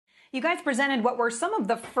You guys presented what were some of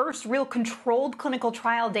the first real controlled clinical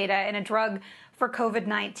trial data in a drug for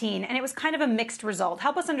COVID-19, and it was kind of a mixed result.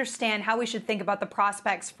 Help us understand how we should think about the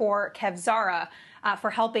prospects for Kevzara for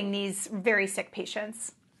helping these very sick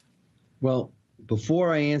patients. Well,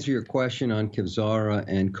 before I answer your question on Kevzara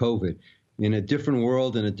and COVID, in a different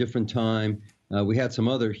world and a different time, we had some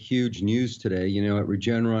other huge news today. You know, at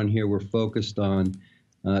Regeneron here, we're focused on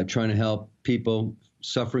trying to help people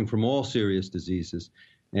suffering from all serious diseases.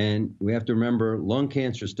 And we have to remember, lung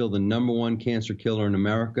cancer is still the #1 cancer killer in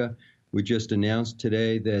America. We just announced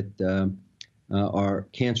today that our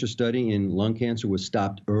cancer study in lung cancer was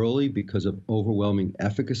stopped early because of overwhelming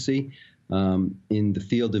efficacy. In the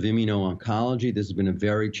field of immuno-oncology, this has been a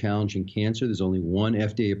very challenging cancer. There's only one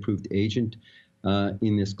FDA-approved agent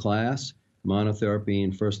in this class, monotherapy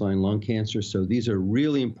in first-line lung cancer. So these are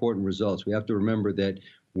really important results. We have to remember that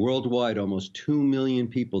worldwide, almost 2 million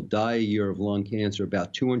people die a year of lung cancer,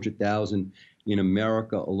 about 200,000 in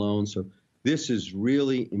America alone. So this is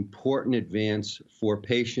really important advance for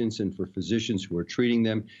patients and for physicians who are treating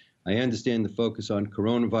them. I understand the focus on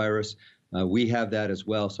coronavirus. We have that as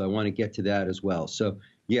well, so I want to get to that as well. So,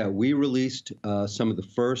 yeah, we released some of the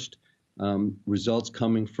first results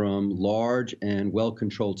coming from large and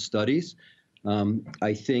well-controlled studies.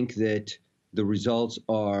 I think that the results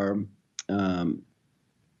are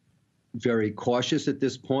very cautious at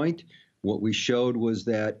this point. What we showed was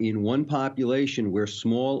that in one population where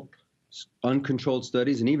small, uncontrolled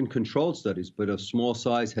studies and even controlled studies, but of small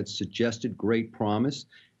size, had suggested great promise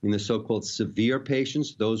in the so-called severe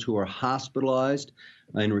patients, those who are hospitalized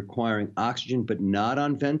and requiring oxygen but not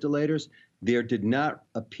on ventilators, there did not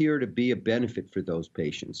appear to be a benefit for those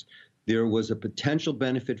patients. There was a potential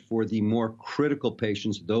benefit for the more critical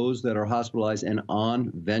patients, those that are hospitalized and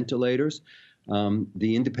on ventilators.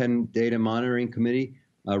 The Independent Data Monitoring Committee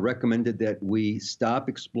recommended that we stop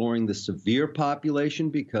exploring the severe population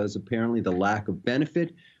because apparently the lack of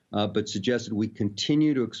benefit, but suggested we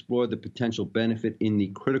continue to explore the potential benefit in the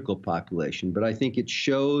critical population. But I think it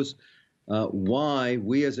shows why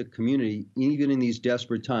we as a community, even in these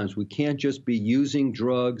desperate times, we can't just be using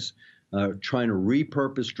drugs, trying to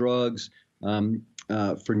repurpose drugs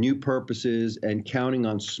for new purposes and counting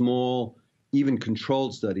on small, even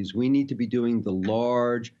controlled studies. We need to be doing the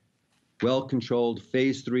large, well-controlled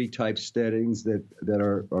phase 3 type studies that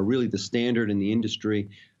are really the standard in the industry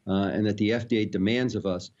and that the FDA demands of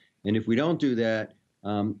us. And if we don't do that,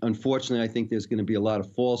 unfortunately, I think there's going to be a lot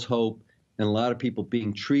of false hope and a lot of people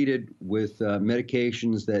being treated with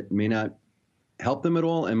medications that may not help them at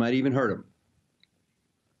all and might even hurt them.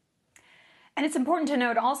 And it's important to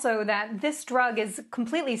note also that this drug is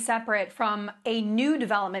completely separate from a new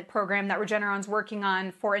development program that Regeneron's working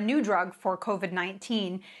on for a new drug for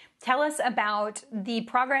COVID-19. Tell us about the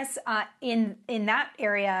progress in that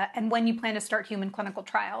area and when you plan to start human clinical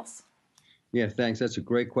trials. Yeah, thanks. That's a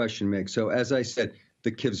great question, Meg. So as I said,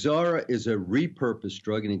 the Kevzara is a repurposed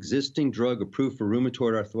drug, an existing drug approved for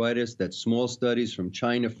rheumatoid arthritis that small studies from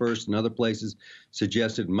China first and other places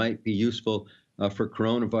suggested might be useful for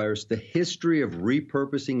coronavirus. The history of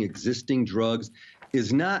repurposing existing drugs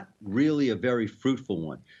is not really a very fruitful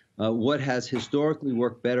one. What has historically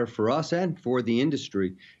worked better for us and for the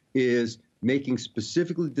industry is making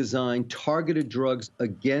specifically designed targeted drugs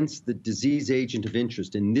against the disease agent of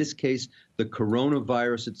interest, in this case, the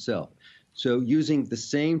coronavirus itself. So using the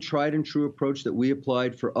same tried and true approach that we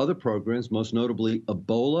applied for other programs, most notably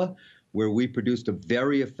Ebola, where we produced a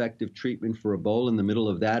very effective treatment for Ebola in the middle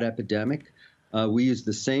of that epidemic. We used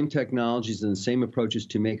the same technologies and the same approaches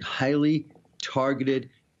to make highly targeted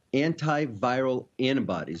antiviral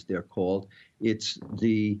antibodies, they're called. It's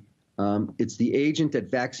the agent that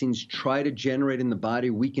vaccines try to generate in the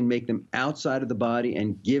body. We can make them outside of the body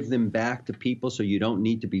and give them back to people so you don't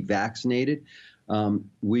need to be vaccinated.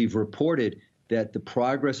 We've reported that the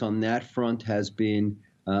progress on that front has been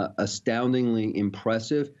astoundingly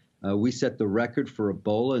impressive. We set the record for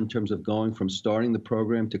Ebola in terms of going from starting the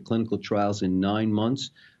program to clinical trials in 9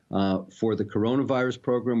 months. For the coronavirus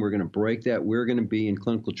program, we're going to break that. We're going to be in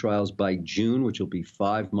clinical trials by June, which will be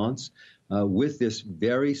 5 months. With this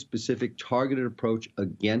very specific targeted approach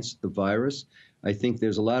against the virus, I think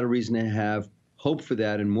there's a lot of reason to have hope for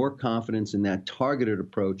that and more confidence in that targeted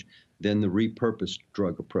approach than the repurposed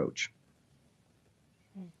drug approach.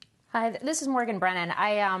 Hi, this is Morgan Brennan.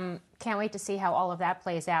 I can't wait to see how all of that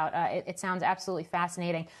plays out. It sounds absolutely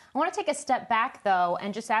fascinating. I want to take a step back, though,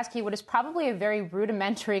 and just ask you what is probably a very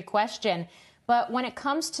rudimentary question. But when it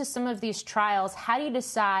comes to some of these trials, how do you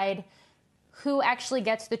decide who actually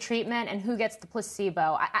gets the treatment and who gets the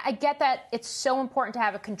placebo? I get that it's so important to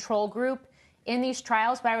have a control group in these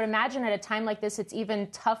trials, but I would imagine at a time like this, it's even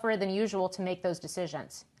tougher than usual to make those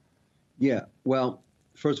decisions. Yeah, well,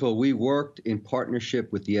 first of all, we worked in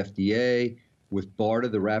partnership with the FDA, with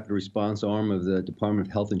BARDA, the rapid response arm of the Department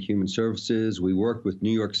of Health and Human Services. We worked with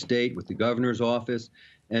New York State, with the governor's office.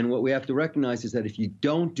 And what we have to recognize is that if you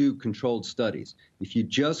don't do controlled studies, if you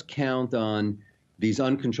just count on these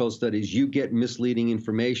uncontrolled studies, you get misleading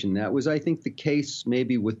information. That was, I think, the case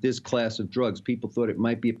maybe with this class of drugs. People thought it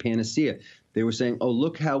might be a panacea. They were saying, oh,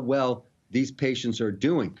 look how well these patients are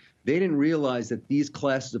doing. They didn't realize that these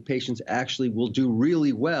classes of patients actually will do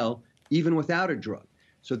really well even without a drug.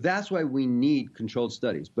 So that's why we need controlled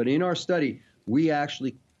studies. But in our study, we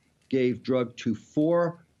actually gave drug to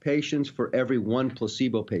 4 patients for every 1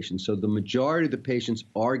 placebo patient. So the majority of the patients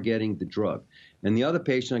are getting the drug. And the other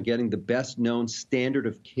patients are getting the best known standard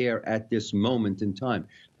of care at this moment in time.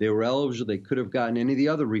 They were eligible. They could have gotten any of the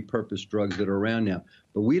other repurposed drugs that are around now.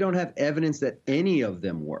 But we don't have evidence that any of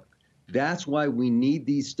them work. That's why we need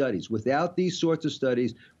these studies. Without these sorts of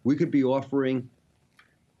studies, we could be offering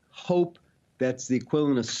hope that's the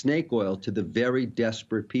equivalent of snake oil to the very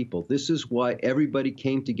desperate people. This is why everybody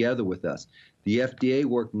came together with us. The FDA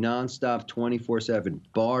worked nonstop 24/7.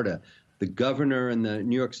 BARDA, the governor and the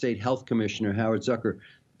New York State Health Commissioner, Howard Zucker,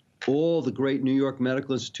 all the great New York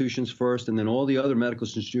medical institutions first, and then all the other medical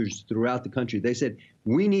institutions throughout the country. They said,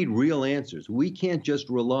 we need real answers. We can't just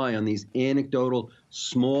rely on these anecdotal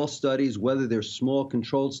small studies, whether they're small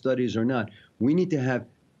controlled studies or not. We need to have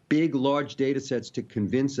big, large data sets to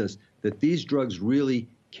convince us that these drugs really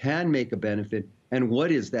can make a benefit, and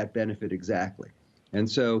what is that benefit exactly? And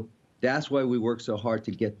so that's why we work so hard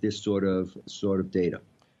to get this sort of data.